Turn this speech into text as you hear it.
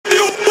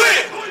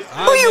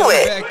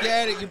back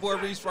at it. Your boy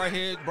Reec right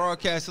here,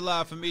 broadcasting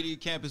live from Media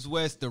Campus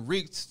West. The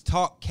Reec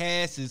Talk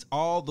Cast is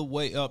all the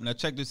way up. Now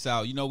check this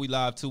out. You know we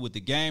live too with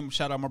the game.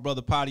 Shout out my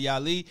brother Potty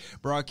Ali,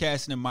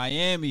 broadcasting in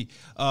Miami,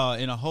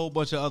 and a whole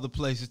bunch of other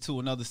places too.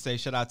 Another state.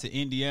 Shout out to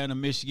Indiana,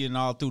 Michigan, and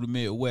all through the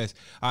Midwest.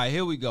 All right,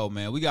 here we go,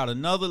 man. We got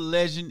another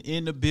legend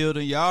in the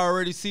building. Y'all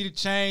already see the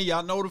chain.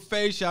 Y'all know the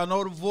face. Y'all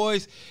know the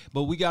voice.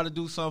 But we got to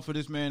do something for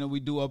this man that we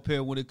do up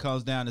here when it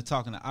comes down to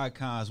talking to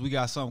icons. We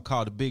got something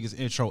called the biggest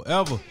intro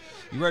ever.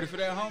 You ready for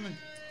that, homie?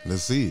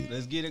 Let's see it.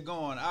 Let's get it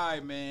going. All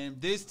right, man.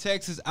 This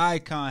Texas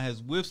icon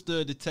has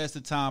withstood the test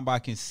of time by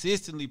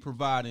consistently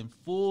providing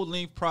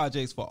full-length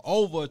projects for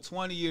over a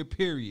 20-year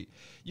period.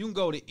 You can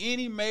go to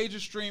any major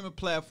streaming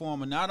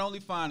platform and not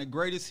only find the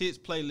greatest hits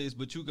playlist,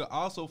 but you can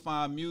also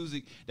find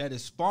music that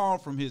is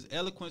spawned from his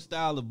eloquent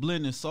style of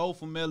blending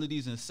soulful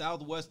melodies and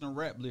southwestern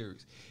rap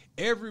lyrics.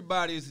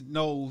 Everybody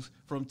knows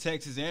from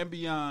Texas and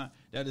beyond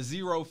that a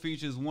Zero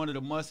feature is one of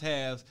the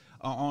must-haves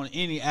on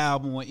any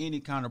album or any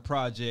kind of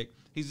project.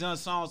 He's done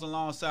songs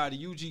alongside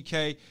the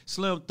UGK,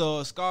 Slim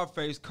Thug,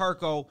 Scarface,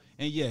 Kirko,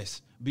 and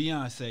yes,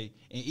 Beyonce.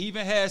 And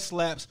even had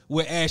slaps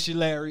with Ashy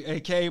Larry,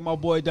 a.k.a. my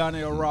boy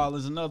Donnell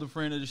Rawlings, another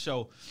friend of the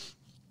show.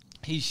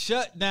 He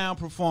shut down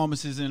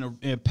performances in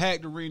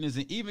packed arenas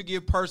and even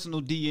give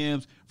personal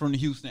DMs from the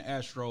Houston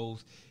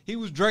Astros. He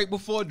was Drake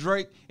before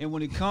Drake, and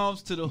when it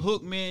comes to the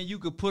hook, man, you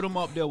could put him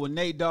up there with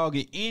Nate Dogg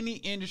and any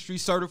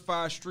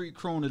industry-certified street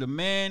crooner. The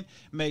man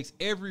makes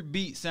every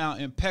beat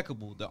sound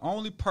impeccable. The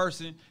only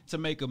person to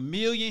make 1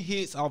 million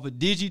hits off of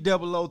Digi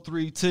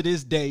 003 to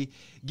this day.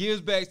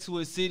 Gives back to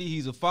his city.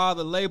 He's a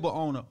father, labor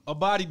owner, a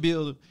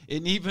bodybuilder,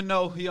 and even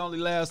though he only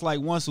lasts like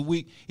once a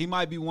week, he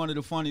might be one of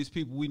the funniest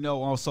people we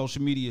know on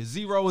social media.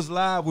 Zero is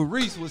live with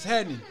Reec. What's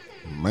happening?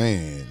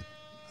 Man,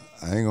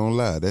 I ain't gonna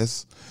lie.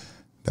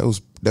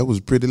 That was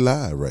pretty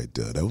live right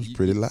there. That was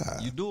pretty live.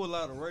 You do a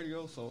lot of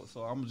radio, so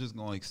I'm just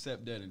gonna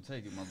accept that and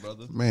take it, my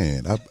brother.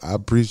 Man, I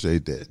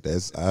appreciate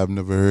that. I've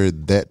never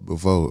heard that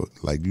before.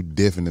 Like, you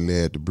definitely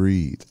had to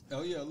breathe.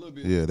 Oh yeah, a little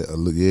bit. Yeah,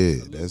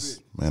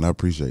 man. I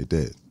appreciate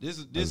that. This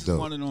is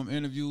one of them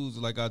interviews.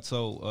 Like I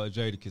told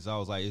Jadakiss, I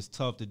was like, it's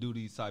tough to do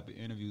these type of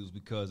interviews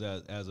because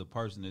as a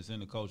person that's in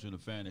the culture and a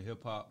fan of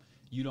hip hop,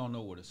 you don't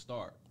know where to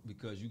start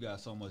because you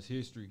got so much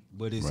history.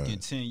 But it's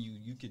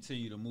you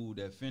continue to move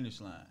that finish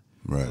line.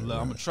 Right, So,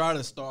 I'm gonna try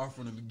to start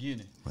from the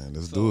beginning. Man,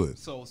 let's do it.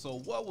 So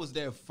what was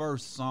that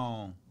first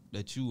song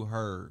that you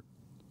heard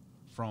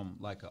from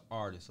like an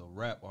artist, a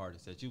rap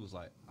artist, that you was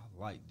like, I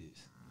like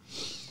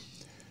this?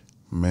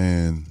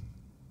 Man,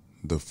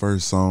 the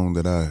first song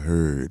that I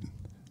heard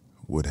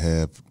would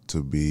have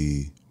to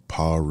be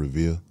Paul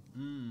Revere.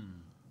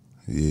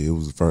 Yeah, it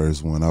was the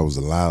first one I was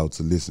allowed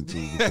to listen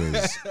to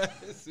because,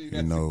 See,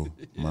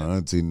 my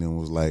auntie and them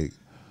was like,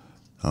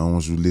 I don't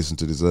want you to listen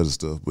to this other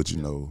stuff, but,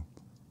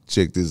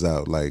 check this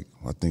out. Like,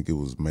 I think it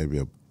was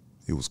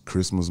it was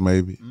Christmas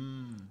maybe.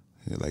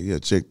 Yeah,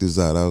 check this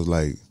out. I was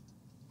like,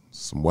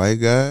 some white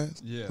guys?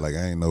 Yeah. Like,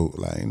 I ain't know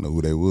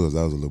who they was.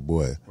 I was a little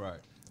boy. Right.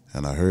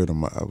 And I heard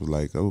them. I was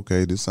like,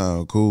 okay, this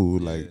sound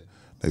cool. Yeah. Like,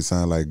 they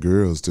sound like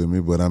girls to me,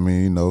 but I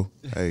mean,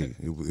 hey,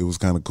 it was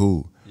kind of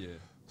cool. Yeah.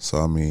 So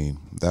I mean,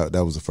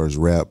 that was the first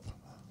rap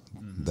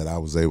that I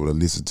was able to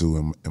listen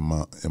to in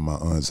my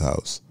aunt's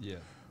house. Yeah.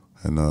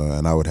 And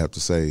I would have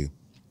to say,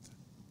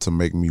 to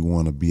make me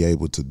want to be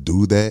able to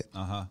do that,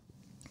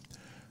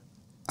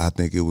 I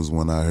think it was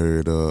when I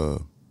heard,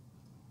 well,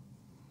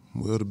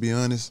 to be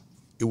honest,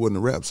 it wasn't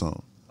a rap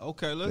song.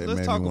 Okay, let's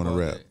made talk me want about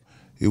to rap. that.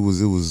 It was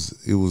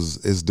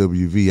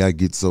SWV. I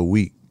Get So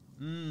Weak.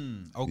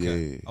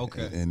 Okay. Yeah.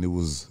 Okay. And it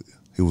was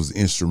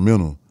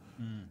instrumental,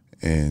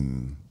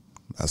 and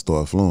I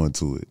started flowing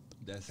to it.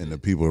 The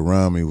people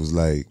around me was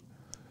like,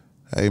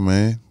 "Hey,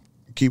 man,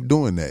 keep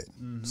doing that."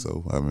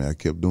 So I mean, I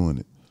kept doing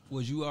it.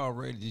 Did you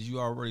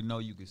already know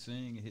you could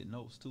sing and hit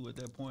notes too at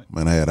that point?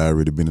 Man, I had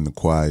already been in the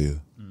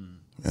choir,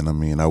 and I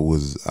mean, I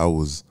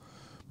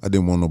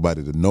didn't want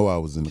nobody to know I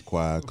was in the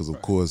choir because,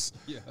 of course,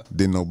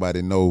 didn't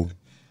nobody know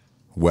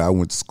where I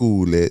went to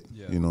school at.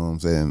 Yeah. You know what I'm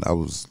saying? I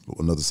was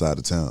on the other side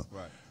of town.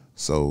 Right.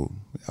 So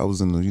I was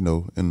in the,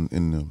 in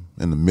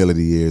the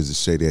melody years of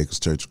Shady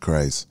Acres Church of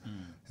Christ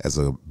as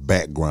a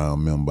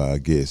background member, I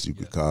guess you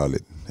could call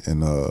it.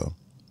 And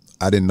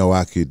I didn't know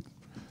I could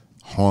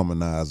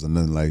harmonize or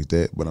nothing like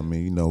that. But I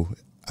mean,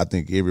 I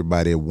think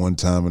everybody at one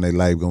time in their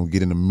life gonna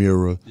get in the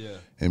mirror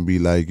and be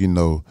like, me,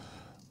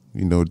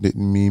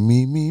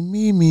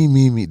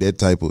 that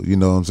type of, you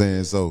know what I'm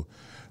saying? So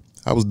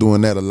I was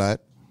doing that a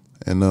lot,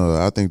 and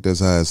I think that's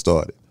how it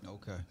started.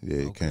 Okay.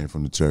 Yeah, it came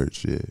from the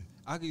church, yeah.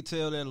 I can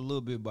tell that a little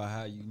bit by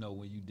how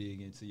when you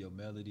dig into your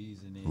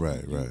melodies, and then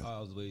you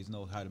always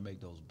know how to make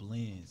those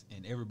blends,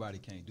 and everybody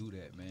can't do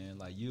that, man.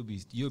 Like you'll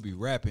be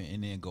rapping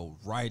and then go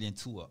right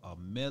into a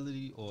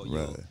melody, or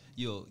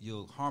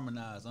you'll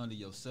harmonize under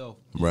yourself,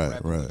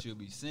 what you'll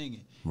be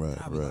singing. Right,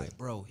 and I'll be like,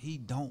 bro, he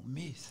don't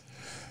miss.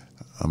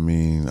 I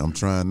mean, I'm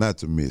trying not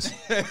to miss.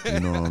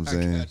 You know what I'm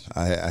saying?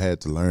 I had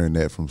to learn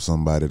that from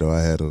somebody, though.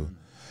 I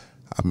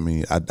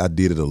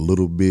did it a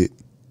little bit,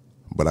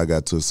 but I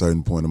got to a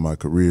certain point in my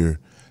career,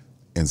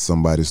 and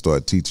somebody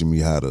started teaching me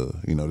how to,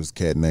 this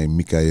cat named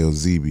Mikael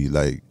Zeeby,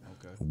 like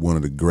one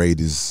of the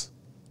greatest.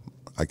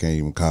 I can't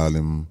even call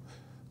him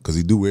because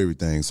he do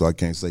everything, so I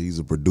can't say he's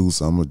a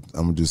producer. I'm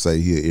gonna just say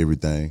he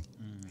everything.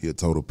 He a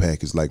total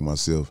package like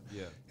myself.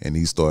 Yeah. And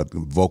he started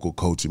vocal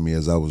coaching me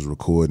as I was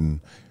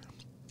recording.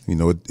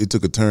 It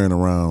took a turn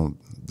around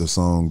the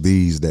song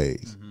These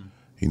Days.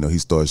 He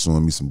started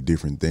showing me some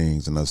different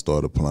things, and I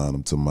started applying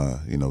them to my,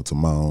 to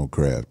my own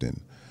craft,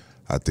 and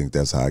I think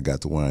that's how I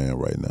got to where I am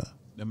right now.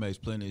 That makes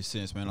plenty of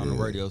sense, man. On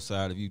the radio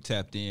side, if you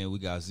tapped in, we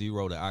got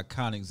Zero, the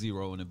iconic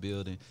Zero in the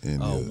building.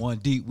 And, One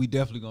Deep, we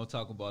definitely gonna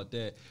talk about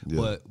that.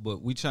 Yeah.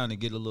 But we trying to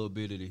get a little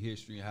bit of the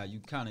history and how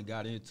you kind of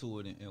got into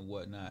it and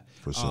whatnot.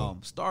 For sure.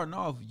 Starting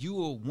off, you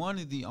were one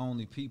of the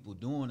only people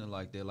doing it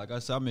like that. Like I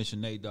said, I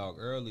mentioned Nate Dogg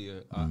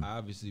earlier,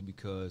 obviously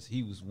because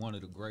he was one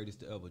of the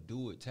greatest to ever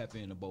do it, tap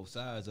into both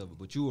sides of it.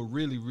 But you were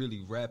really,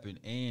 really rapping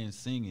and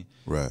singing.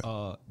 Right.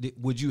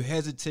 Would you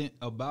hesitant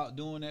about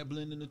doing that,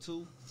 blending the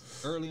two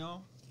early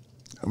on?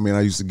 I mean,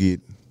 I used to get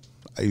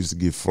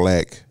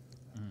flack,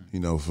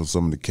 from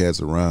some of the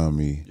cats around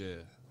me,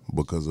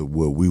 because of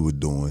what we were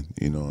doing.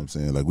 You know what I'm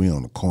saying? Like we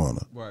on the corner,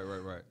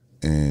 right.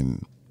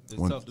 And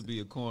it's tough to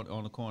be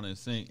on the corner and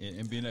sing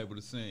and being able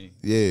to sing.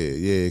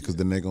 Yeah, because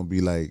then they're gonna be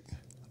like,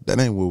 that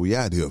ain't what we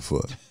out here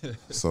for.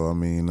 So I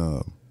mean,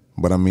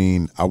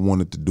 I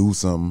wanted to do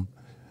something,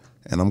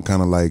 and I'm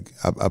kind of like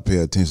I pay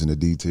attention to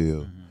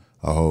detail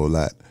a whole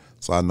lot.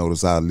 So I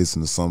noticed I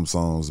listened to some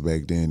songs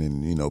back then,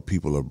 and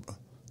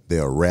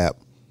they'll rap,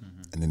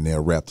 and then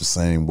they'll rap the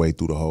same way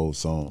through the whole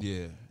song.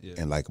 Yeah.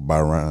 And like by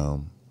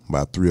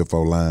 3 or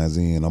 4 lines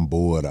in, I'm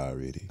bored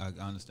already. I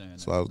understand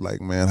that. So I was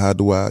like, man, how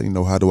do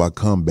I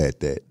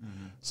combat that?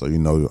 So,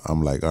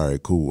 I'm like, all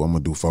right, cool. I'm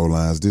going to do 4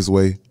 lines this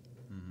way.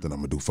 Then I'm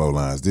going to do 4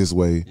 lines this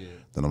way. Yeah.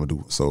 Then I'm going to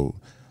do, so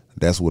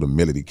that's where the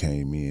melody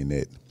came in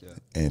at. Yeah.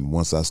 And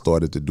once I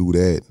started to do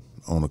that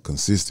on a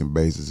consistent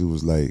basis, it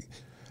was like,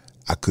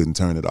 I couldn't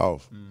turn it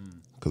off.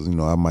 Because,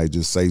 I might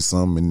just say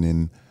something and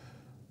then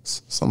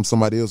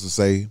somebody else will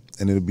say,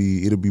 and it'll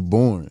be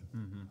boring.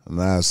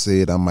 And I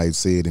might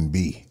say it in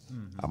B.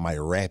 I might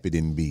rap it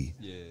in B.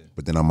 Yeah.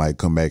 But then I might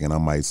come back and I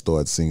might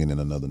start singing in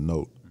another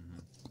note,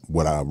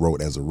 what I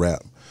wrote as a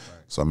rap.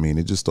 Right. So I mean,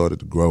 it just started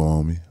to grow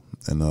on me.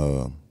 And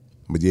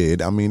but yeah,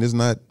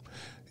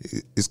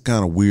 it's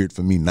kind of weird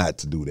for me not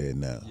to do that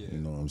now. Yeah. You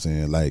know what I'm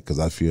saying? Like, because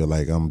I feel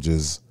like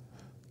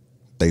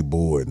they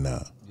bored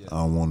now. Yeah. I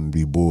don't want them to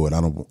be bored. I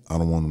don't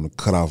want them to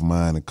cut off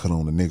mine and cut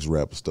on the next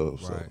rapper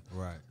stuff. Right, so.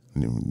 right.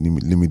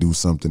 Let me do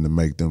something to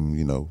make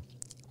them,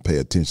 pay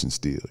attention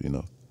still,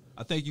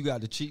 I think you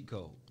got the cheat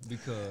code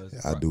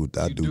because I do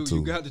too.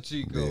 You got the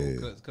cheat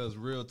code because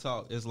real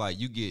talk, it's like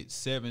you get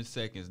 7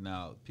 seconds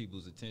now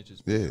people's attention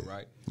span,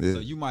 right? Yeah. So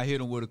you might hit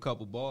them with a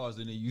couple bars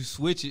and then you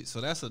switch it. So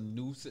that's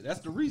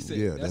that's the reset.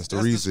 Yeah, that's the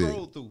reset. The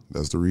scroll through.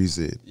 That's the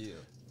reset. Yeah.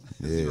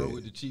 Zero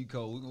with the cheat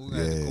code. We're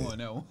gonna have to coin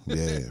that one.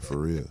 Yeah, for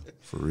real.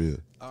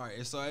 All right,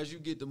 and so as you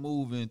get to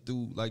moving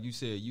through, like you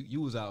said,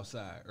 you was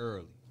outside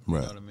early. You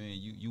know what I mean?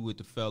 You with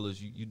the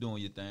fellas, you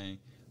doing your thing,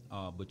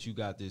 but you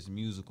got this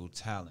musical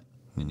talent.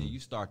 And then you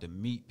start to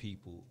meet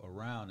people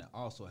around that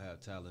also have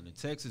talent. And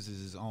Texas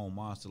is his own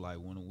monster. Like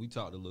when we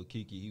talked to Lil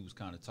Kiki, he was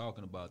kind of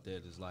talking about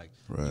that. It's like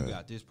you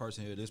got this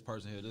person here, this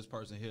person here, this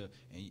person here,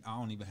 and I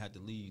don't even have to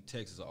leave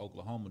Texas or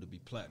Oklahoma to be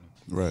platinum.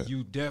 Right.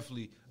 You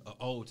definitely are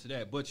owed to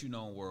that, but you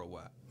know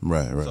worldwide.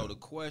 Right. So the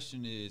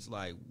question is,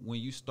 like, when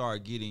you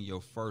start getting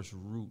your first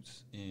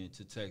roots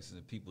into Texas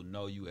and people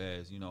know you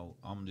as,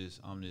 I'm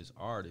this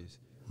artist,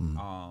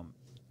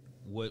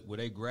 were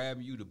they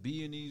grabbing you to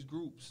be in these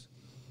groups?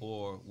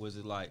 Or was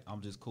it like,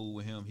 I'm just cool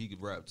with him, he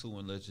could rap too,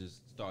 and let's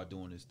just start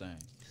doing this thing?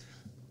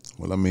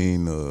 Well, I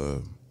mean,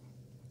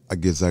 I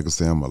guess I could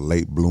say I'm a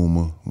late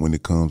bloomer when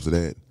it comes to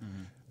that.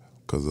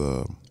 Because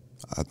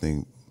I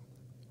think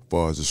as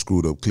far as the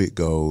Screwed Up Clique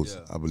goes,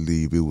 I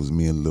believe it was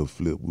me and Lil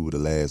Flip. We were the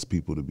last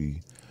people to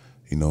be,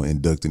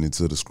 inducted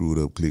into the Screwed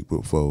Up Clique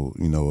before,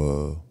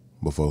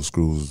 before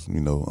Screws,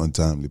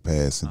 untimely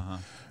passing.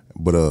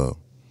 But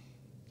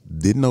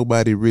didn't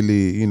nobody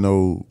really,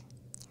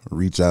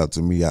 reach out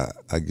to me. I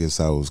guess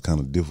I was kind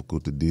of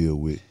difficult to deal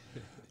with.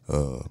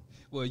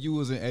 Well, you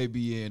was in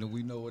ABN, and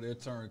we know where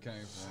that term came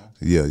from.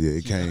 Yeah,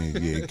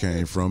 it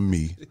came from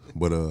me.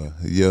 But I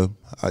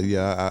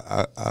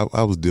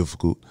was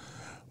difficult.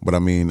 But I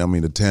mean,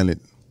 the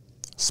talent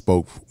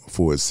spoke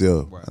for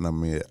itself, and I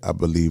mean, I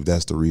believe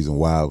that's the reason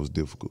why I was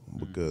difficult,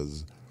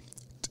 because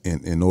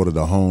in order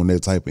to hone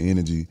that type of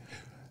energy,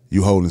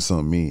 you holding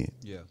something in.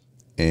 Yeah.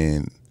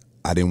 And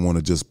I didn't want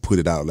to just put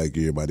it out like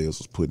everybody else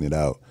was putting it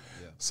out.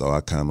 So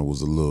I kind of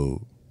was a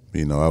little,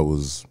 I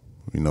was,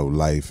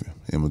 life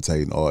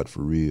imitating art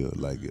for real.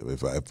 Like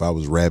if I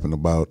was rapping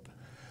about,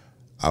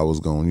 I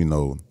was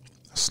going,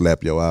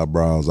 slap your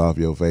eyebrows off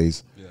your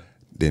face,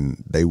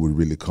 then they would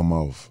really come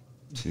off.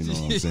 You know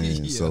what I'm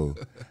saying? So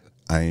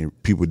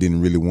people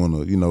didn't really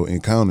want to,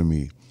 encounter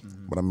me.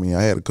 But I mean,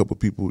 I had a couple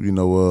people,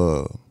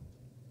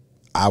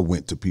 I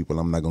went to people.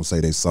 I'm not gonna say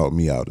they sought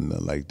me out or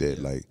nothing like that.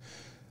 Like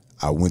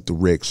I went to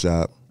Reec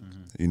shop,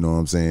 you know what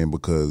I'm saying?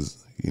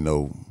 Because,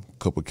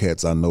 couple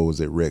cats I know was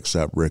at Rec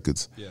Shop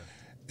Records. Yeah.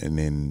 And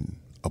then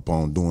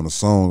upon doing a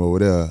song over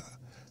there,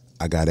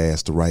 I got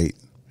asked to write,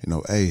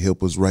 hey,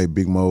 help us write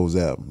Big Mo's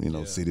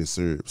album, City of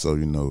Syrup. So,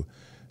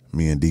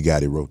 me and D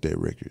Gotti wrote that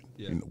record,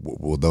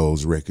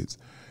 those records.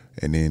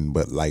 And then,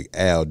 but like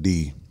Al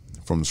D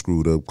from the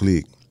Screwed Up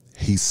Clique,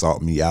 he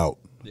sought me out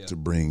to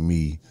bring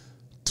me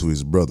to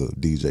his brother,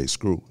 DJ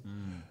Screw.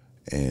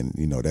 And,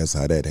 that's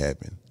how that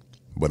happened.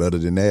 But other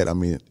than that, I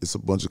mean, it's a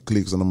bunch of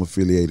cliques that I'm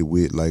affiliated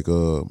with. Like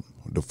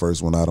the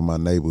first one out of my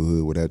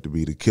neighborhood would have to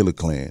be the Killer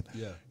Clan.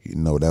 Yeah.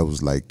 That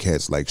was like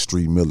cats like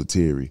Street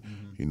Military,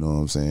 you know what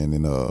I'm saying?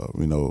 And,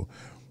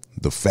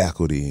 the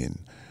Faculty and,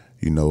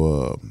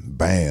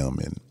 BAM.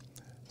 And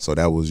so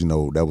that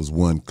was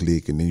one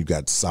clique. And then you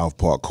got the South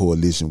Park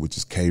Coalition, which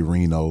is K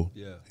Reno.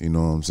 Yeah. You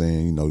know what I'm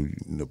saying?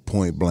 The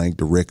Point Blank,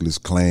 the Reckless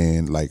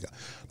Clan, like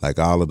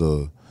all of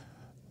the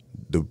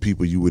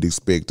people you would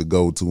expect to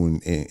go to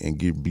and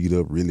get beat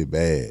up really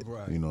bad.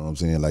 Right. You know what I'm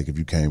saying? Like if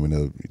you came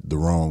in the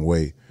wrong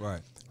way.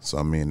 Right. So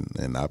I mean,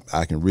 and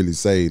I can really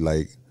say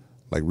like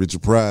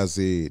Richard Pryor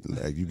said,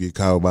 like you get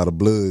caught by the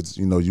Bloods,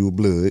 you a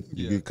Blood.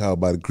 You get caught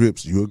by the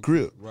Crips, you a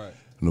Crip. Right.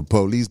 And the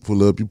police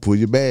pull up, you pull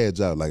your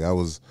badge out. Like I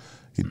was,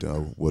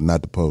 well,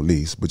 not the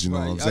police, but you know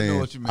what I'm saying? I know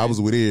what you mean. I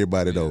was with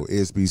everybody though.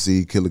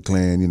 SBC, Killer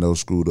Clan,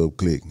 Screwed Up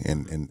Clique,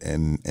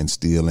 and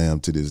still am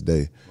to this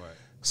day. Right.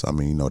 So I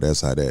mean, that's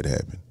how that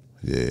happened.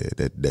 Yeah,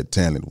 that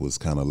talent was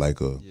kind of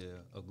like a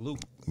glue.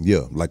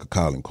 Yeah, like a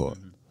calling card.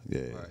 Mm-hmm.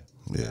 Yeah, right.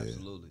 Yeah,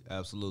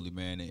 absolutely,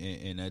 man.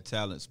 And that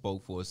talent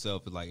spoke for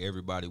itself. It's like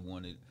everybody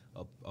wanted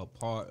a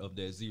part of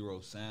that zero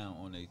sound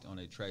on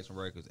their tracks and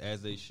records,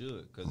 as they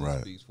should, because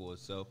it speaks for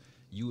itself.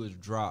 You have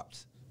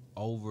dropped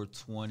over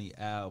 20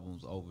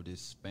 albums over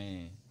this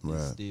span,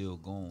 and still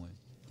going.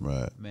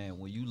 Right. Man,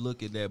 when you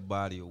look at that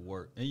body of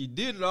work, and you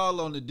did it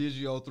all on the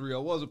Digio 3, I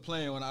wasn't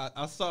playing when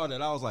I saw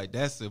that. I was like,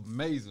 that's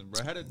amazing,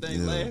 bro. How did that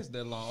thing last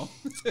that long?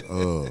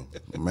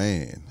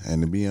 Man.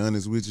 And to be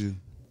honest with you,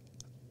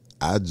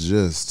 I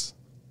just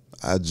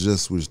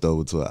switched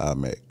over to an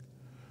iMac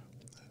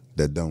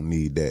that don't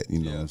need that,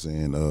 you know what I'm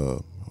saying?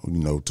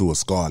 To a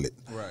Scarlett.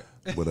 Right.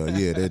 But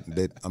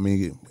that I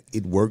mean,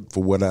 it worked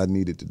for what I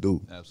needed to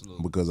do.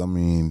 Absolutely. Because I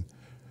mean,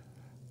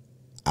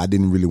 I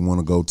didn't really want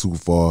to go too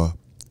far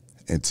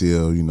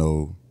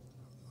until,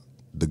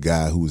 the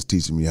guy who was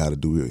teaching me how to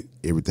do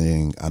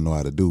everything I know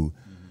how to do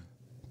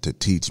to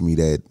teach me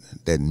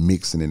that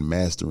mixing and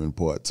mastering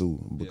part too.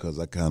 Because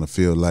I kind of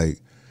feel like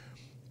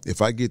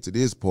if I get to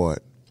this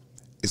part,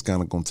 it's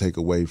kind of going to take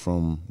away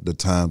from the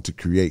time to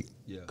create.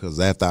 Because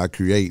after I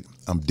create,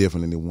 I'm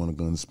definitely going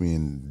to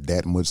spend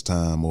that much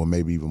time or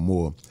maybe even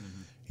more,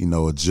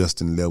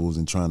 adjusting levels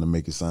and trying to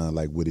make it sound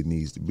like what it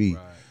needs to be.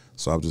 Right.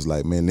 So I'm just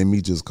like, man, let me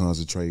just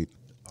concentrate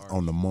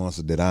on the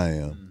monster that I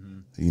am.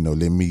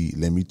 Let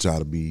me try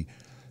to be,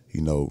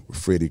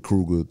 Freddy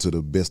Krueger to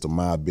the best of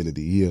my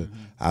ability here.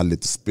 I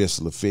let the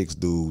special effects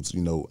dudes,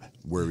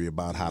 worry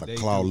about how the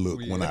claw look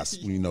when I,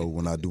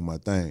 when I do my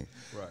thing.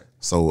 Right.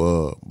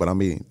 So, but I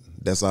mean,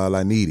 that's all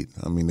I needed.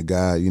 I mean, the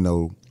guy,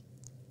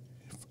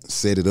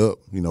 set it up.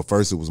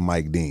 First it was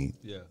Mike Dean.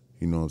 Yeah.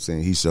 You know what I'm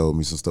saying? He showed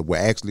me some stuff.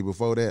 Well, actually,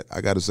 before that,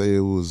 I got to say it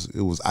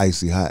was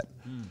Icy Hot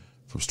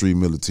from Street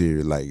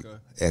Military. Like,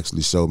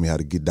 actually showed me how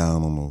to get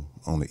down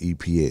on the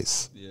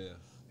EPS. Yeah.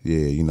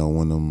 Yeah,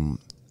 one of them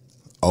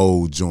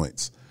old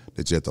joints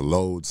that you have to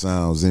load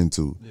sounds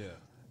into. Yeah.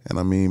 And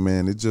I mean,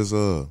 man, it just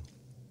I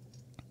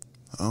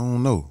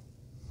don't know.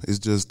 It's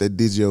just that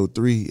Digio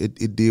 3,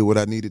 it did what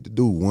I needed to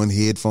do. One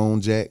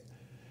headphone jack.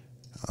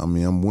 I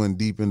mean, I'm One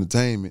Deep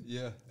Entertainment.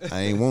 Yeah.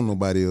 I ain't want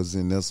nobody else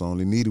in there, so I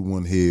only needed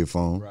one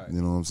headphone. Right.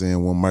 You know what I'm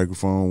saying? One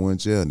microphone, one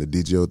chair, and the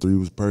Digio 3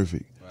 was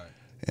perfect. Right.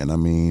 And I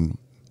mean,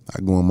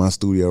 I go in my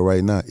studio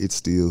right now, it's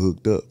still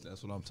hooked up.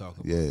 That's what I'm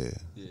talking about. Yeah.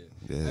 Yeah.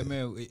 Hey,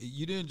 man,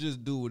 you didn't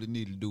just do what it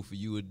needed to do for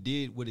you. It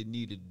did what it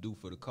needed to do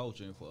for the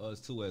culture and for us,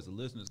 too, as the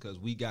listeners, because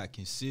we got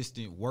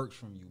consistent works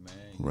from you, man.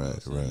 Right.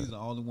 He's the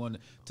only one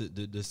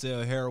to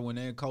sell heroin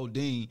and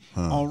codeine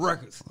on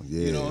records.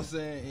 Yeah. You know what I'm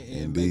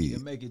saying?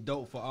 And make it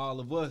dope for all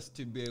of us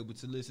to be able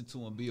to listen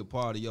to and be a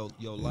part of your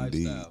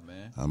lifestyle,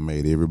 man. I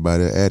made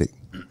everybody an addict.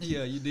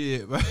 Yeah, you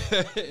did.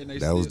 And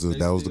that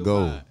was the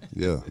goal.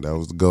 Yeah, that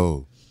was the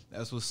goal.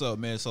 That's what's up,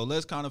 man. So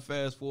let's kind of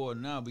fast forward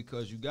now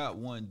because you got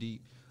One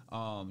Deep.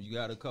 You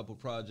got a couple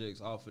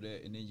projects off of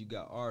that, and then you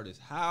got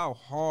artists. How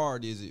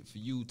hard is it for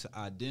you to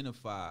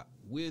identify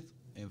with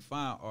and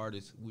find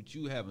artists with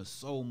you having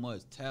so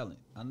much talent?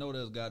 I know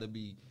there's got to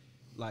be,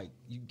 like,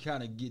 you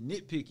kind of get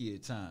nitpicky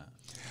at times.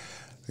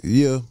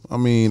 Yeah, I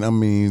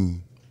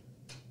mean,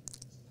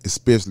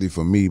 especially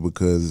for me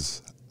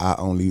because I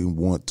only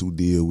want to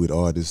deal with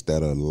artists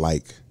that are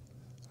like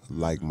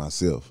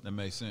myself. That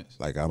makes sense.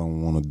 Like, I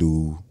don't want to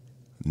do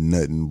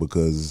nothing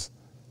because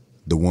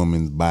the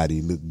woman's body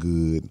look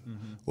good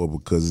or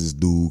because this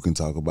dude can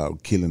talk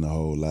about killing a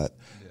whole lot.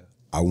 Yeah.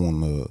 I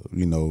want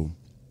to,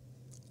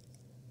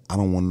 I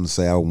don't want to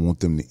say I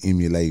want them to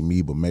emulate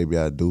me, but maybe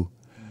I do.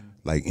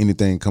 Like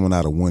anything coming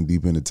out of One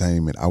Deep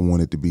Entertainment, I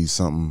want it to be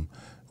something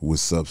with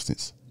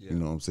substance. Yeah. You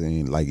know what I'm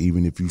saying? Like,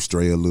 even if you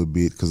stray a little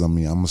bit, because, I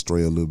mean, I'm going to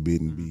stray a little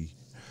bit and be,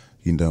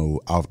 you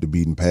know, off the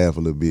beaten path a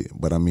little bit.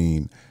 But, I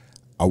mean,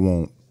 I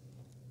don't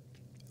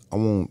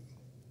want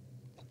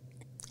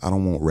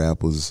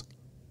rappers.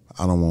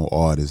 I don't want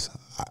artists.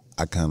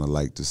 I kind of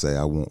like to say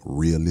I want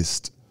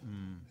realists.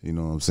 You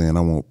know what I'm saying?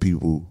 I want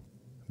people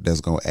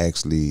that's going to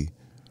actually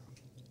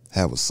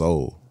have a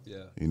soul.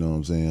 Yeah. You know what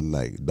I'm saying?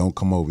 Like, don't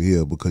come over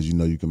here because you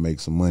know you can make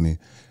some money,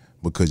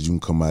 because you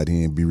can come out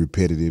here and be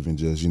repetitive and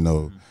just, you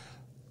know.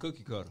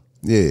 Cookie cutter.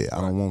 Yeah,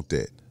 I don't want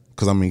that.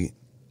 Because, I mean,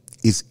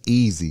 it's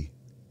easy.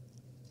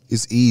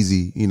 It's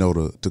easy, you know,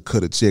 to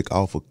cut a check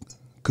off a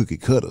cookie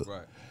cutter.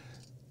 Right.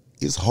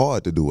 It's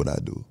hard to do what I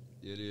do.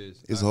 It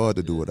is. It's hard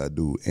to do what I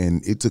do.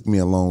 And it took me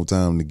a long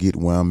time to get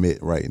where I'm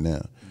at right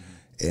now.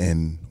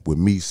 And with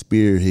me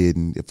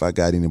spearheading, if I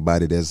got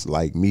anybody that's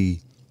like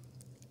me,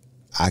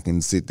 I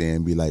can sit there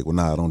and be like, well,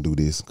 nah, don't do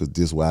this, because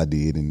this is what I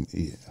did, and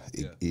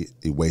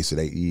it wasted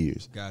 8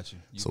 years. Gotcha.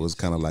 So it's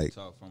kind of like,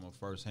 talk from a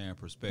first-hand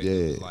perspective.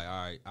 Yeah. It's like,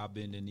 all right, I've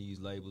been in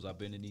these labels, I've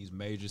been in these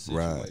major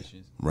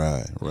situations.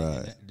 Right.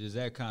 Does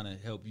that kind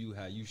of help you,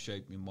 how you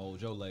shape and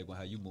mold your label,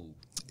 how you move?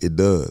 It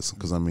does,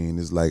 because, I mean,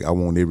 it's like I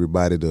want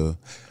everybody to,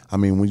 I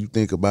mean, when you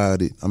think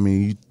about it, I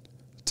mean, you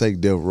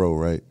take Death Row,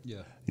 right?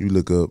 Yeah. You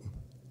look up,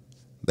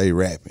 they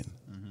rapping.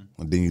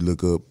 And then you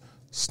look up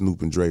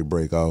Snoop and Dre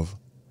break off,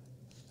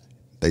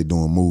 they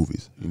doing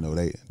movies. You know,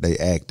 they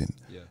acting.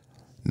 Yeah.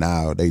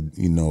 Now they,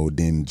 you know,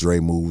 then Dre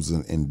moves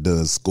and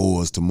does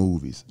scores to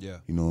movies. Yeah.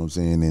 You know what I'm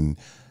saying? And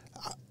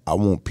I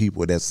want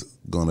people that's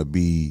gonna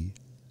be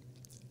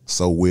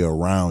so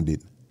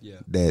well-rounded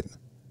that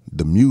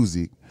the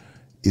music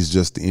is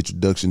just the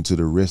introduction to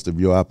the rest of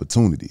your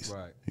opportunities.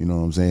 Right. You know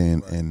what I'm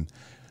saying? Right.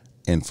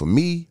 And for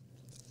me,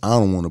 I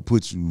don't want to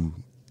put you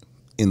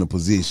in a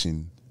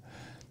position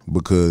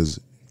because,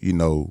 you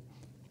know,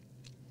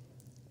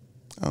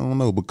 I don't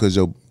know, because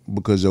your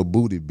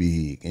booty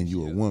big and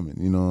you a woman.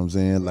 You know what I'm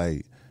saying?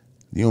 Like,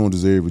 you don't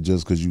deserve it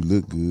just because you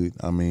look good.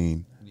 I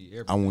mean,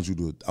 I want you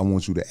to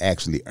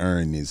actually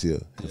earn this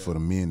here. And for the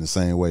men, the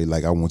same way.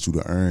 Like, I want you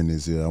to earn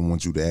this here. I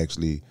want you to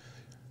actually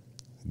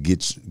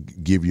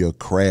give your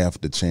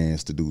craft a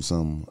chance to do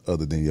something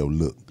other than your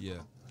look.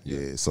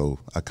 Yeah. So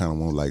I kind of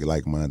want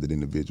like-minded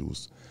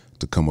individuals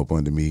to come up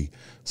under me,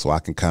 so I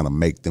can kind of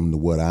make them to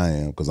what I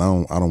am. Because I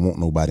don't want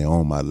nobody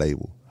on my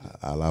label.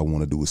 All I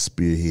want to do is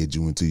spearhead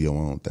you into your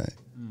own thing.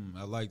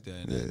 I like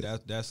that.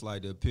 And that's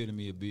like the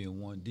epitome of being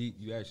one deep.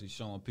 You actually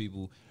showing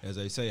people, as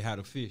they say, how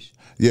to fish.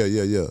 Yeah.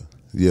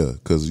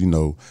 Because, you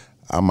know,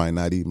 I might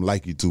not even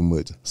like you too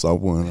much, so I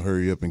want to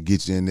hurry up and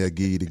get you in there,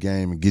 give you the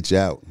game, and get you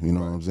out. You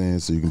know what I'm saying?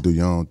 So you can do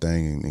your own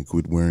thing and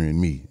quit worrying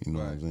me. You know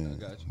what I'm saying?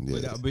 I got you.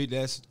 Yeah. But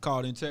that's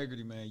called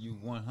integrity, man. You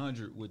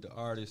 100 with the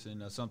artist,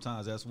 and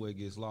sometimes that's where it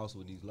gets lost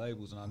with these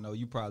labels. And I know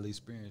you probably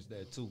experienced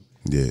that too.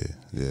 Yeah,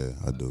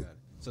 I do.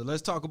 So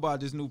let's talk about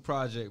this new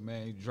project,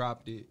 man. You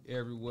dropped it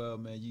everywhere,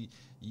 man. You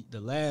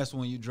the last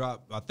one you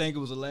dropped, I think it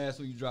was the last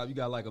one you dropped, you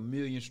got like 1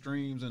 million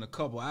streams in a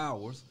couple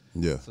hours.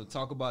 Yeah. So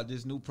talk about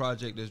this new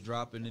project that's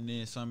dropping, and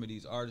then some of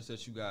these artists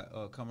that you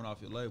got coming off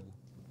your label.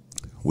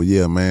 Well,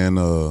 yeah, man.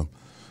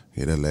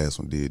 That last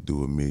one did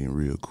do 1 million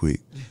real quick.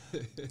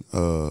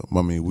 I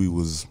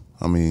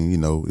mean, you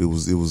know, it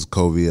was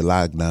COVID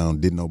lockdown.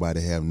 Didn't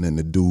nobody have nothing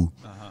to do.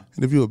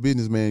 And if you're a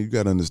businessman, you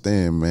got to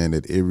understand, man,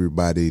 that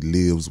everybody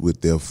lives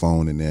with their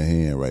phone in their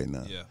hand right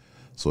now. Yeah.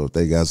 So if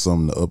they got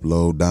something to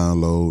upload,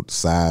 download,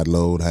 side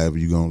load, however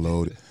you going to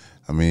load it,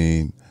 I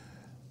mean,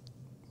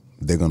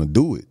 they're going to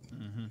do it.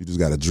 You just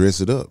got to dress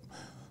it up.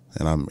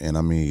 And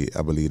I mean,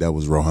 I believe that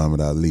was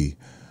Muhammad Ali.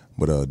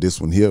 But this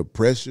one here,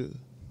 Pressure,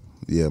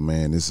 yeah,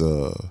 man, it's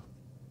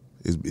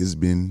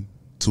been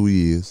 2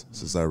 years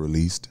since I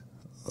released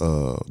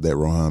that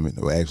Muhammad,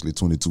 or actually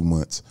 22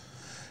 months.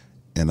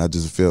 And I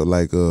just felt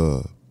like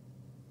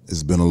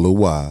it's been a little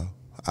while.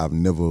 I've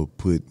never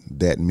put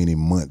that many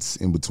months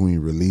in between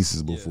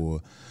releases before.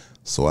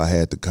 So I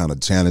had to kind of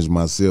challenge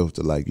myself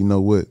to, like, you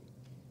know what?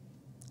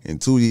 In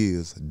 2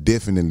 years,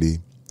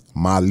 definitely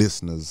my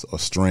listeners are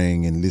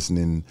straying and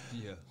listening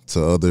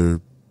to other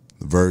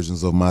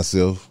versions of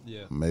myself.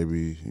 Yeah.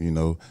 Maybe, you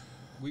know.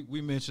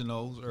 We mentioned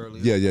those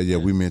earlier. Yeah.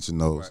 We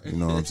mentioned those. Right. You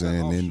know what I'm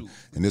saying?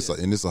 And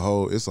it's a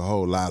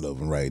whole lot of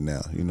them right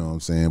now. You know what I'm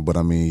saying? But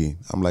I mean,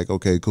 I'm like,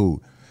 okay,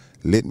 cool.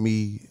 Let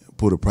me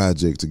put a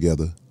project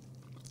together.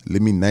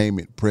 Let me name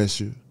it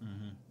Pressure,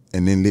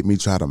 and then let me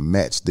try to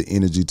match the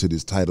energy to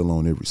this title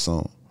on every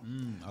song.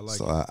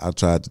 I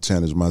tried to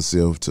challenge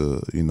myself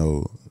to, you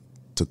know,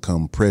 to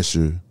come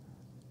Pressure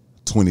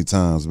 20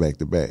 times back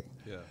to back.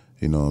 Yeah.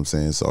 You know what I'm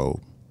saying? So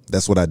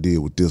that's what I did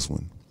with this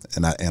one.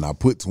 And I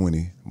put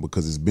 20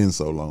 because it's been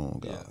so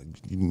long. Yeah.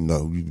 You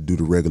know, you do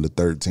the regular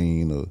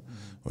 13 or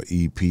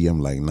EP. I'm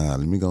like, nah,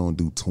 let me go and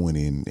do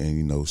 20 and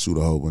you know, shoot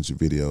a whole bunch of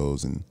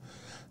videos and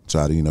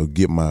try to, you know,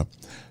 get my,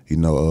 you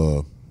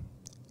know,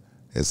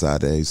 as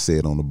I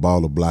said on the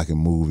Baller Blocking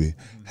movie,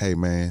 hey,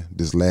 man,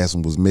 this last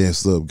one was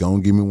messed up. Go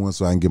and give me one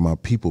so I can get my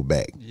people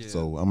back. Yeah.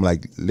 So I'm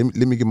like, let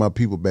me get my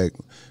people back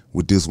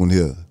with this one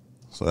here.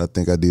 So I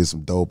think I did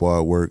some dope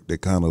artwork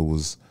that kind of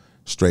was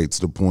straight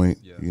to the point.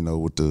 Yeah. You know,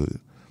 with the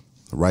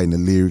writing the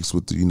lyrics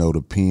with the, you know,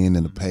 the pen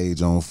and the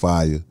page on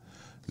fire.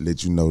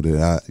 Let you know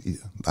that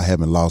I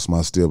haven't lost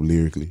my step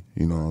lyrically.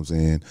 You know what I'm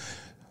saying?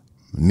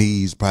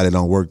 Knees probably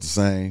don't work the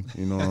same.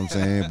 You know what I'm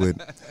saying?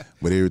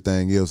 But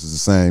everything else is the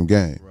same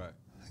game. Right.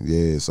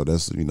 Yeah, so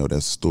that's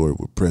the story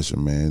with Pressure,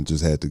 man.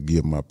 Just had to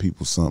give my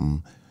people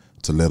something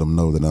to let them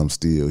know that I'm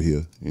still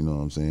here. You know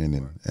what I'm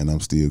saying? And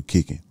I'm still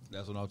kicking.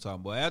 That's what I'm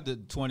talking about. After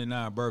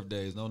 29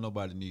 birthdays,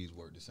 nobody needs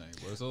work the same,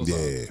 bro. So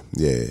Yeah.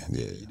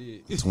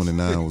 You did.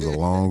 29 was a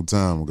long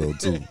time ago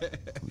too.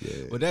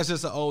 Yeah. But that's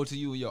just an ode to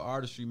you and your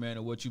artistry, man,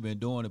 and what you've been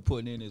doing and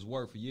putting in this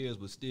work for years,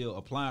 but still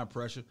applying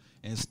pressure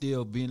and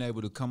still being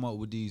able to come up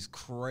with these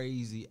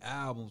crazy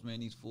albums,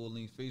 man, these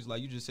full-length features.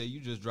 Like you just said,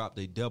 you just dropped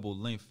a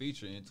double-length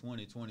feature in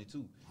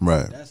 2022.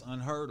 Right. That's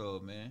unheard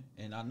of, man.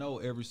 And I know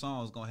every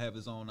song is going to have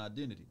its own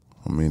identity.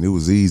 I mean, it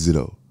was easy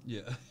though.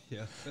 Yeah.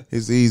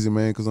 It's easy,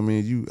 man, because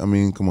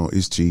come on,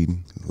 it's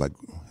cheating. Like,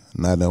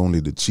 not only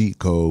the cheat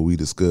code we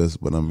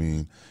discussed, but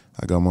I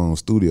got my own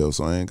studio,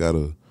 so I ain't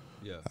gotta.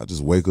 Yeah. I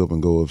just wake up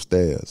and go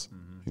upstairs.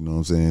 Mm-hmm. You know what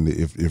I'm saying?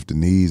 If the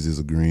knees is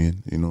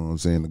agreeing, you know what I'm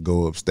saying, to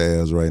go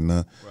upstairs right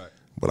now. Right.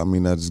 But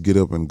I just get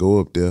up and go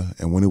up there,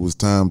 and when it was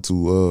time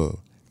to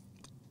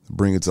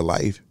bring it to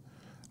life,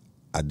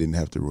 I didn't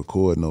have to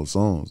record no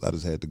songs. I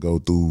just had to go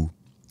through,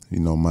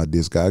 my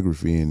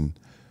discography and,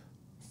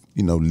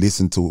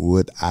 listen to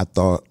what I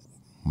thought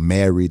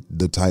married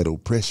the title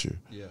Pressure.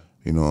 Yeah.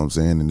 You know what I'm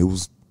saying? And it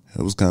was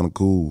kind of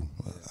cool.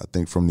 I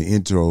think from the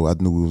intro, I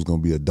knew it was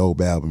going to be a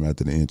dope album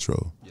after the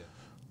intro. Yeah.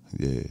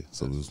 Yeah,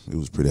 so it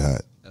was pretty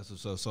hot. That's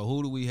what's up. So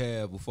who do we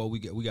have before we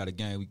got a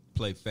game? We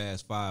play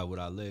Fast Five with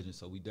our legends,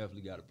 so we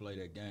definitely got to play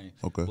that game.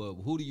 Okay. But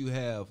who do you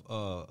have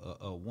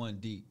one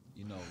deep,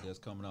 that's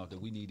coming out that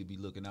we need to be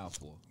looking out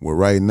for? Well,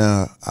 right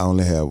now, I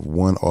only have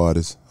one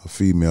artist, a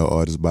female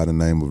artist by the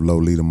name of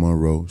Lolita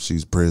Monroe.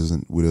 She's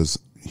present with us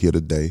here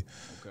today.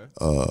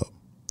 Okay.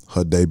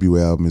 Her debut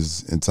album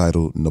is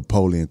entitled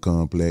Napoleon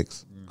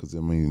Complex. Because,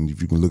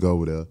 if you can look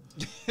over there,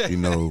 yeah,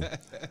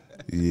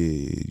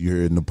 you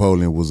heard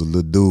Napoleon was a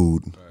little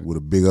dude with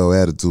a big old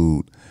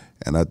attitude.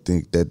 And I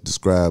think that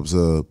describes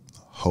her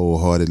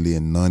wholeheartedly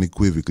and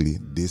non-equivocally.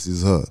 This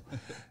is her.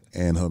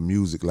 And her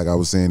music, like I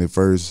was saying at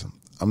first,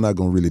 I'm not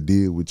going to really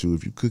deal with you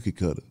if you cookie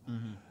cutter.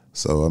 Mm-hmm.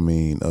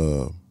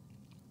 So,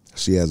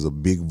 she has a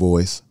big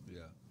voice.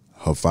 Yeah.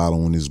 Her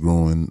following is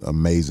growing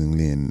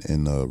amazingly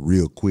and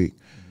real quick.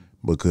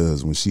 Mm-hmm.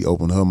 Because when she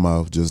opened her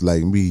mouth, just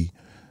like me,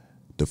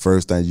 the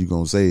first thing you're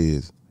going to say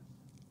is,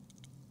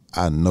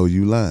 I know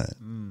you lying.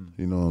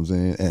 You know what I'm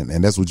saying?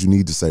 And that's what you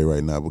need to say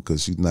right now,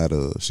 because she's not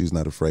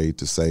afraid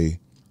to say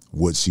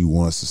what she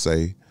wants to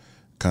say,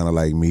 kind of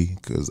like me,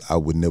 because I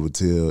would never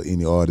tell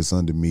any artist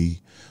under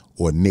me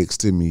or next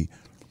to me,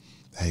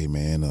 hey,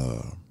 man,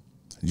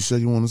 you sure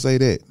you want to say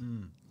that?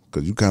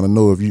 Because you kind of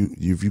know if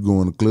you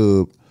go in the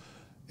club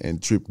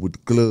and trip with the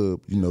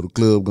club, the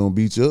club going to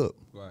beat you up.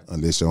 Right.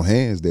 Unless your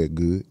hand's that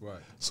good. Right.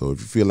 So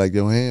if you feel like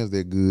your hand's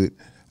that good,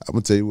 I'm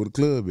going to tell you where the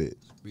club is.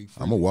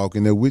 I'm going to walk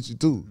in there with you,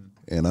 too.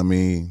 And,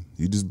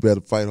 you just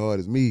better fight hard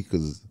as me,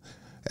 because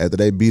after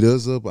they beat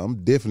us up,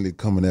 I'm definitely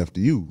coming after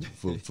you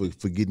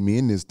for getting me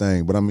in this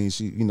thing. But,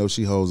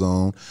 she holds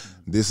on.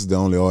 This is the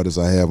only artist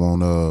I have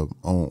on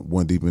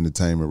One Deep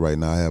Entertainment right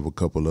now. I have a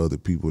couple other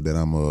people that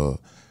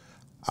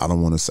I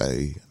don't want to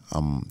say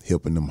I'm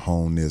helping them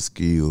hone their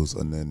skills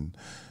or nothing.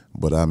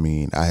 But, I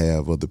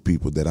have other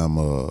people that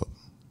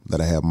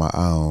that I have my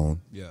eye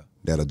on. Yeah.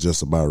 That are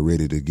just about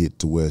ready to get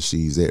to where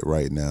she's at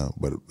right now.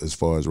 But as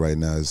far as right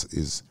now,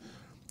 it's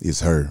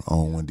her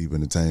on One Deep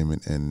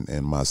Entertainment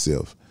and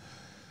myself.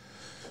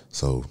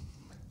 So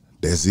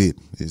that's it.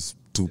 It's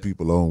two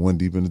people on One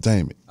Deep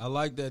Entertainment. I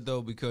like that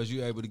though, because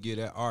you're able to give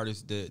that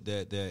artist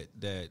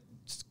that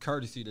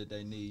courtesy that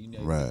they need.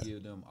 You're able to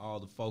give them all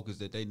the focus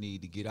that they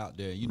need to get out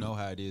there. You know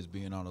how it is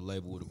being on a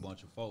label with a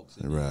bunch of folks.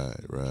 And you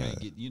can't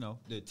get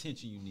the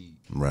attention you need.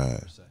 Right.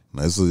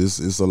 Now,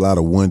 it's a lot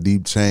of One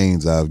Deep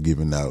chains I've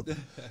given out.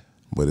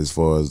 But as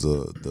far as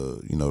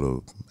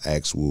the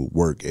actual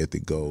work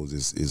ethic goes,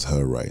 it's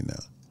her right now.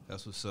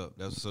 That's what's up.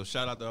 So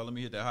shout out to her. Let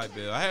me hit that hype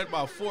bell. I had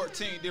about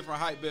 14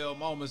 different hype bell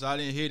moments. I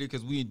didn't hit it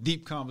because we in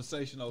deep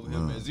conversation over here,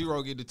 man.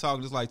 Zero get to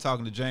talking. It's like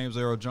talking to James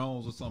Earl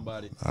Jones or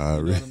somebody. You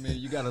know what I mean?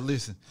 You got to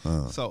listen.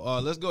 So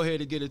let's go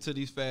ahead and get into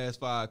these fast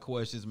 5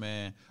 questions,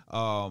 man.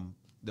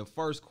 The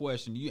first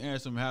question, you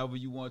answer them however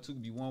you want to. It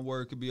could be one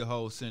word, could be a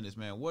whole sentence,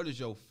 man. What is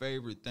your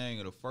favorite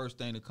thing or the first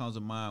thing that comes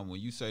to mind when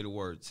you say the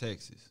word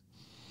Texas?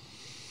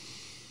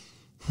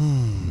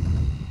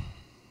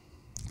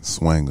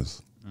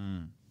 Swangers.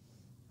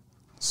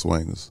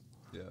 Swangers.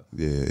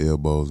 Yeah,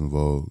 elbows and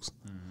vogues.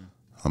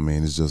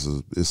 Mm-hmm.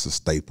 It's a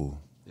staple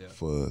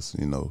for us,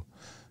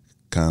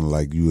 kind of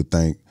like you would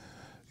think,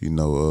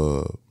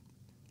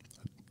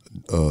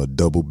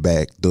 double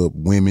backed up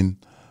women.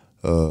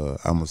 I'm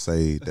going to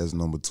say that's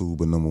number 2,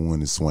 but number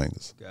 1 is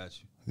swangers. Got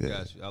you. Yeah.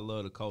 Got you. I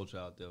love the culture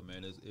out there,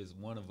 man. It's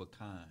one of a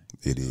kind.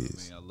 It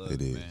is. I love it,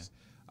 man.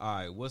 All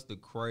right, what's the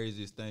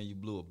craziest thing you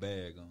blew a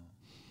bag on?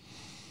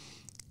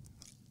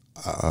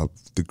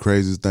 The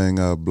craziest thing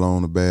I've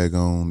blown a bag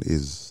on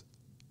is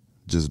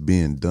just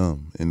being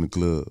dumb in the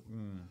club.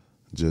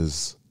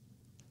 Just,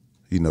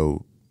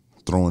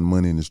 throwing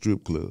money in the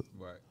strip club.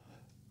 Right.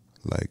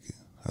 Like,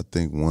 I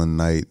think one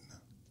night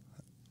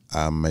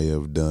I may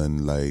have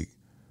done like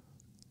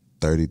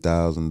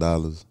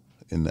 $30,000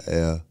 in the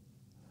air.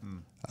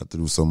 I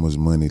threw so much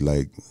money,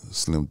 like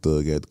Slim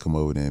Thug had to come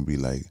over there and be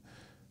like,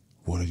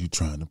 "What are you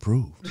trying to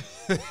prove?"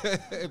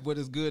 But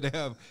it's good to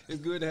have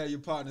your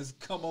partners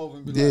come over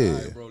and be like,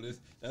 "All right, bro,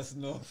 that's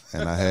enough."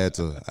 And I had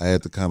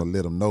to kind of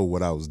let them know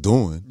what I was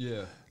doing.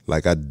 Yeah.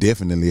 Like, I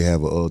definitely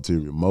have an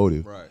ulterior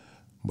motive. Right.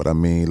 But I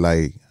mean,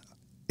 like,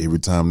 every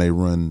time they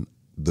run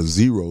the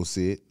zero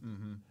set,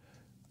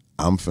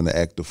 I'm finna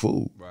act the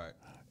fool. Right.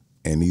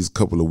 And these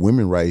couple of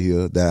women right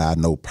here that I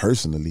know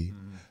personally,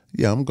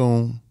 I'm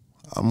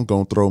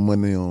gonna throw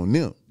money on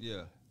them.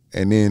 Yeah.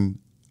 And then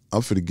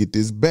I'm finna get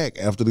this back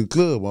after the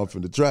club. I'm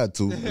finna try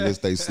to, unless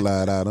they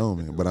slide out on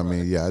me. But I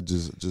mean, I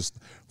just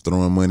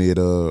throwing money at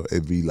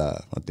V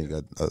Live. I think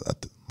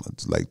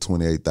it's like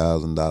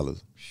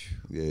 $28,000.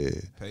 Yeah.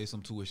 Paid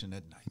some tuition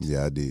that night.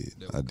 Yeah, I did.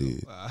 I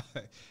did.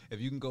 Right.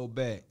 If you can go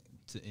back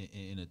to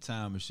in a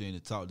time machine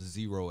and talk to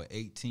Zero at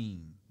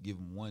 18, give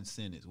him one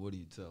sentence, what do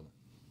you tell him?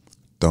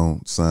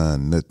 Don't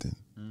sign nothing.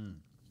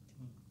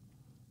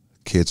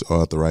 Catch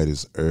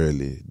arthritis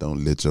early.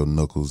 Don't let your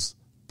knuckles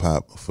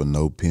pop for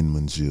no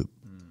penmanship.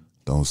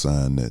 Don't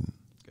sign nothing.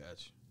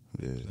 Gotcha.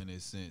 Yeah. In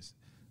that sense,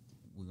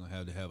 we're going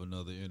to have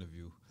another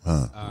interview.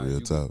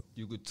 Real talk.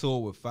 You could tour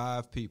with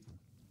 5 people.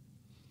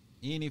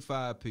 Any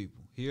 5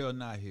 people, here or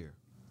not here.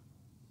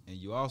 And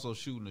you also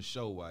shooting a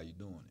show while you're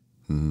doing it.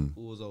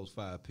 Who was those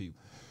 5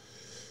 people?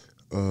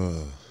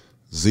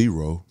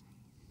 Zero.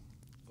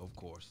 Of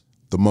course.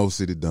 The Mo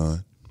City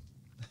Don.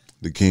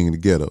 The King of the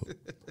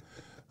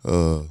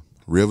Ghetto.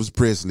 Rivers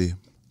Presley.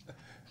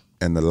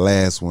 And the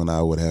last one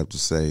I would have to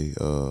say,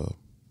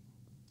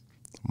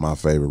 my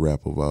favorite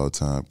rapper of all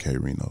time, K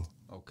Reno.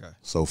 Okay.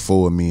 So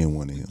 4 of me and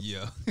 1 of him.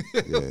 Yeah.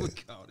 Yeah. We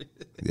caught it.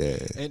 Yeah.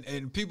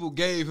 And people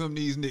gave him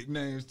these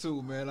nicknames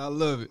too, man. I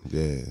love it.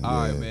 Yeah.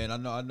 All right, man.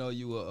 I know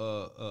you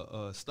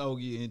a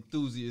stogie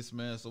enthusiast,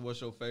 man. So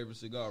what's your favorite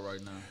cigar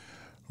right now?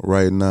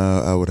 Right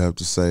now, I would have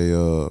to say,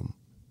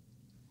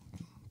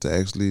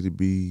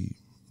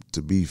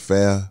 to be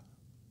fair,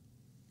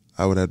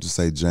 I would have to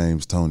say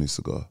James Tony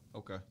cigar.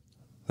 Okay.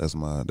 That's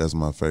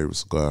my favorite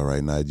cigar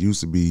right now. It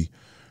used to be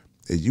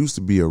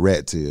a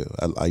rat tail.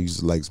 I used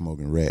to like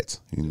smoking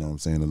rats. You know what I'm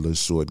saying? The little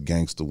short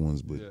gangster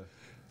ones, but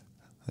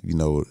you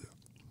know,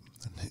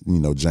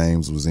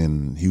 James was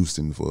in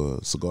Houston for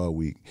a cigar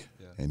week,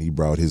 and he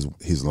brought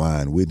his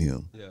line with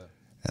him. Yeah.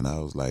 And I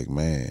was like,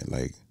 man,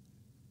 like,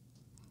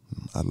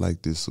 I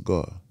like this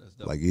cigar.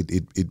 Like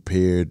it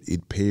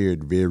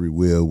paired very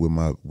well with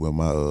my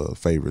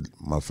favorite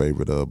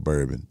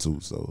bourbon too.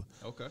 So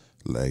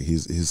like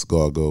his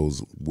cigar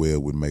goes well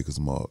with Maker's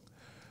Mark.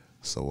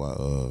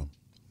 So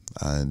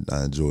I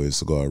enjoy his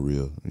cigar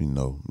real,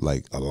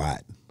 like a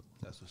lot.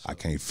 I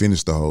can't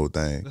finish the whole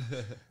thing.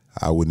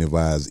 I wouldn't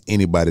advise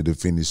anybody to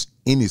finish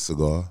any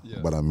cigar,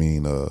 but I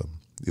mean,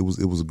 it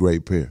was a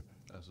great pair.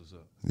 That's what's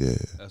up. Yeah.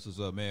 That's what's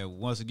up, man.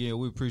 Once again,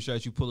 we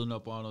appreciate you pulling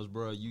up on us,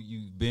 bro.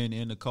 You've been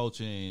in the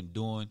culture and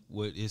doing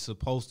what is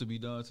supposed to be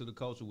done to the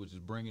culture, which is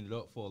bringing it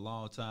up for a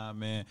long time,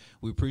 man.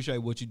 We appreciate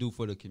what you do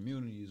for the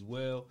community as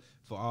well,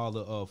 for all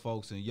the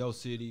folks in your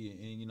city,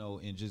 and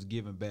and just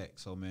giving back.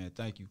 So, man,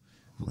 thank you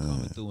for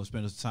coming through and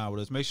spending some time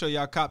with us. Make sure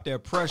y'all cop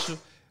that Pressure.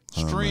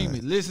 Stream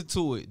it, listen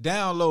to it,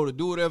 download it,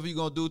 do whatever you're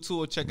going to do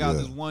to it. Check out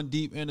this One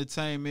Deep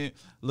Entertainment.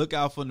 Look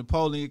out for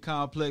Napoleon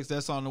Complex.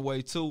 That's on the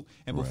way, too.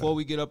 And before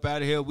we get up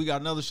out of here, we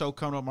got another show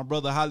coming up. My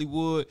brother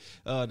Hollywood,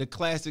 the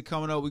classic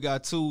coming up. We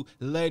got 2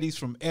 ladies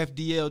from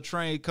FDL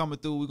Train coming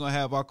through. We're going to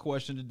have our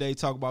question today,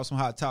 talk about some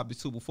hot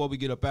topics, too. Before we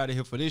get up out of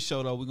here for this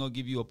show, though, we're going to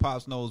give you a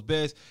Pops Knows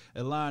Best,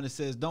 a line that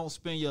says, don't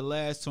spend your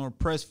last to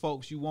impress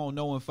folks you won't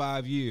know in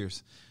 5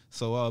 years.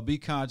 So be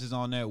conscious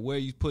on that, where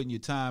you putting your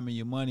time and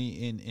your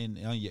money and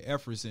your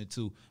efforts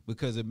into,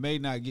 because it may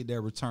not get that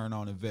return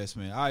on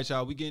investment. All right,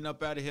 y'all, we getting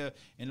up out of here.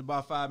 In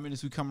about 5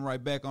 minutes, we coming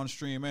right back on the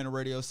stream and the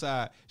radio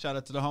side. Shout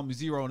out to the homie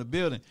Zero in the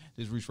building.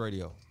 This is Reec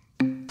Radio.